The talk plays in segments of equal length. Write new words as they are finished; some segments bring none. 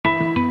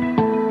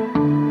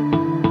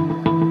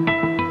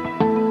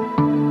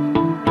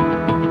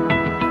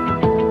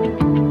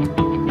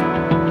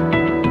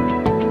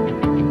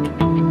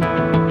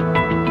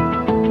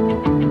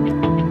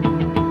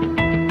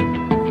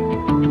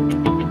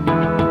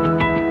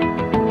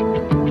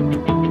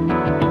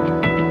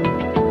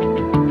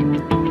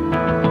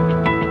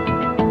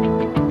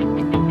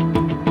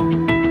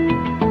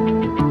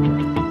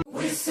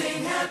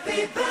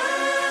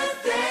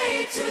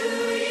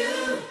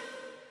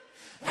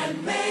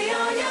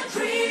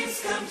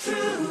come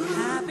true.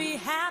 Happy,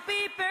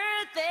 happy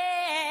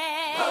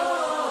birthday.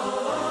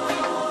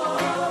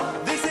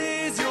 This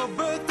is your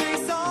birthday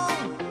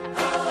song.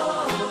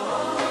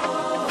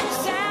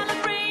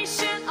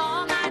 Celebration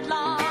all night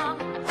long.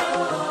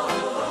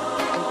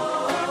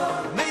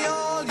 May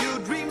all your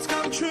dreams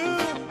come true.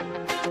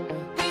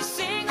 We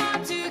sing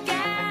all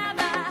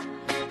together.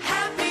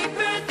 Happy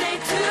birthday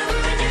to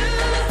you.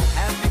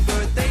 Happy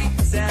birthday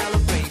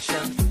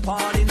celebration.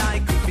 Party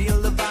night, can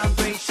feel the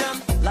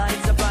vibration.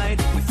 Lights are bright,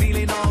 we're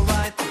feeling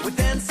alright. We're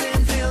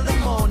dancing till the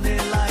morning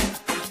light.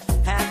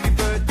 Happy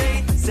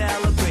birthday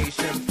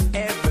celebration.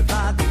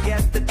 Everybody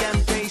get the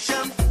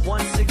temptation.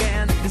 Once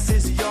again, this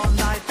is your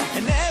night,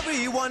 and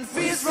everyone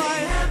feels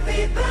right.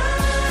 Happy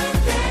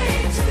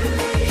birthday to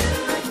you.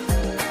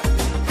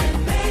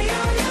 And may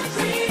all your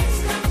dreams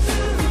come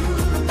true.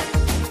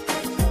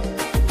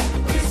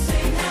 We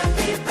sing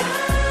happy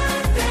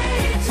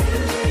birthday to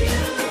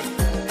you.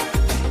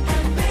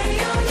 And may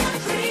all your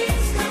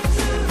dreams come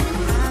true.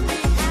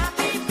 Happy,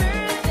 happy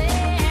birthday.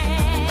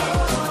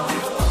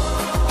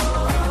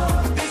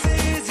 This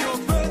is your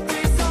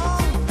birthday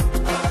song.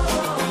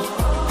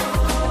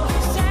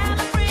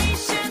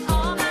 Celebration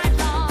all night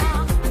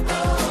long.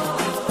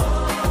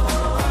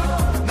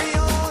 May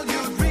all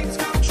your dreams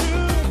come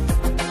true.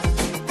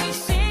 We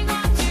sing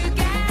all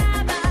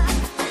together.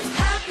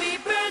 Happy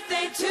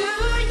birthday to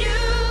you.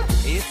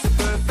 It's a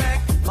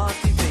perfect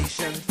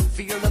motivation.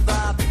 Feel the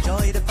vibe,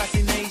 enjoy the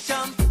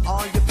fascination.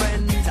 All your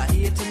friends are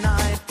here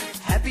tonight.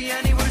 Happy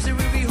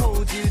anniversary, we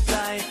hold you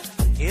tight.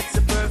 It's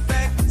a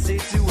perfect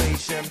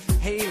situation.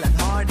 Hale and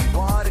hearty,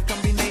 what a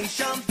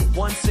combination.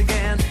 Once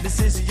again, this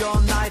is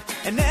your night,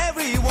 and